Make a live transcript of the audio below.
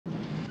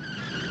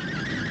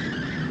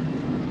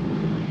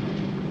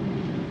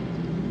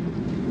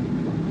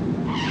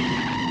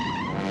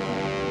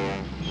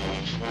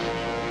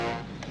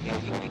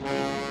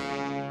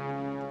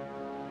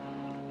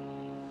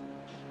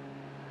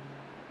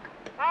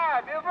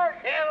Hi, Buford.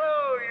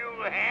 Hello,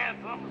 you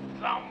handsome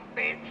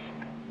sumbitch.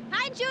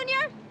 Hi,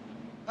 Junior.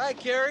 Hi,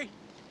 Carrie.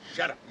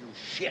 Shut up, you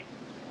shit.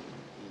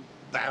 You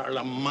barrel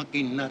of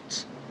monkey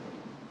nuts.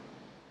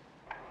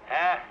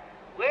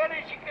 Well,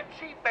 as you can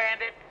see,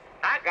 Bandit,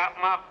 I got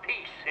my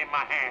piece in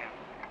my hand.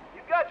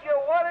 You got your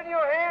what in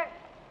your hand?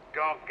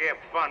 Don't get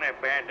funny,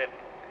 Bandit.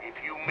 If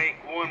you make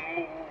one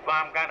move,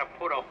 I'm gonna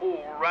put a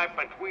hole right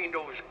between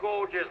those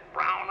gorgeous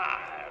brown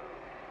eyes.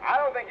 I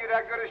don't think you're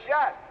that good a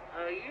shot.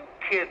 Are you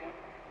kidding?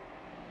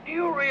 Do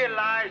you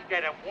realize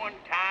that at one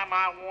time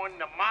I won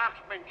the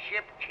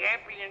Marksmanship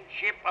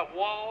Championship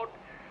Award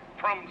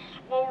from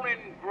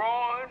Swollen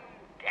Groin,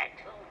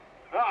 Texas?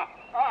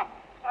 I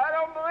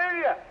don't believe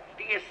you.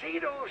 Do you see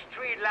those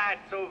three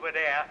lights over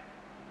there?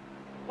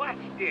 Watch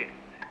this.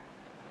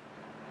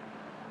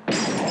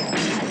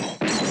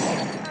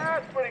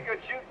 That's pretty good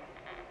shooting.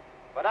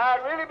 But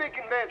I'd really be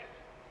convinced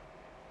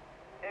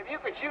if you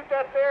could shoot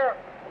that there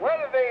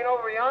weather vane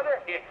over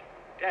yonder. Yeah,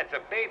 that's a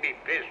baby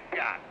fish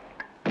gun.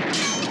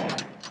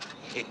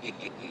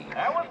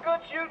 That was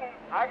good shooting.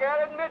 I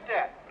gotta admit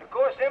that. Of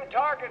course, them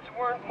targets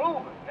weren't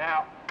moving.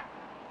 Now,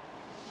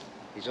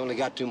 He's only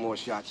got 2 more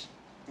shots.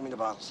 Give me the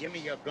bottles. Give me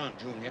your gun,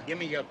 Junior. Give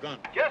me your gun.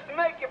 just to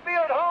make you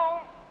feel at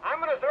home, I'm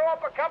gonna throw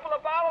up a couple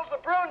of bottles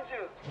of prune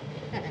juice.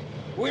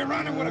 We're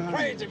running with a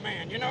crazy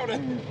man, you know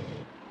that?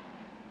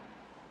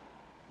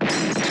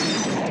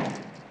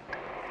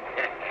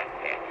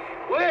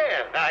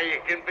 Well, are you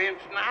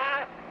convinced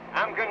now?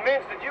 I'm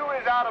convinced that you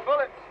is out of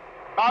bullets.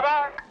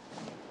 Bye-bye.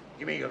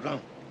 Give me your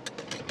gun.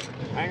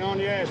 Hang on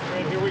your ass,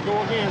 Fred. Here we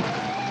go again.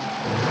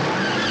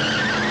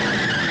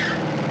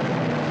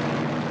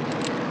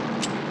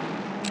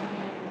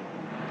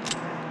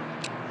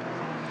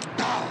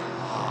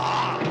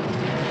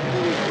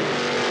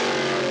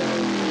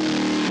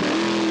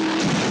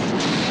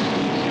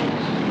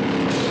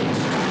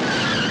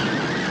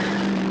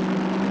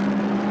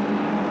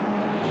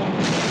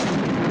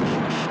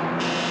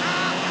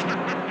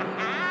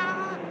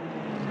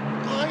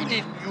 Why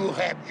didn't you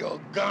have your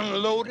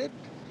gun loaded?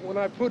 When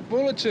I put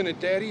bullets in it,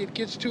 Daddy, it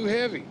gets too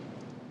heavy.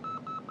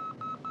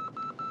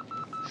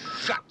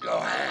 Shut your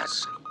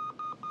ass.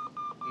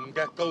 And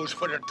that goes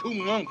for the 2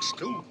 monks,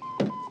 too.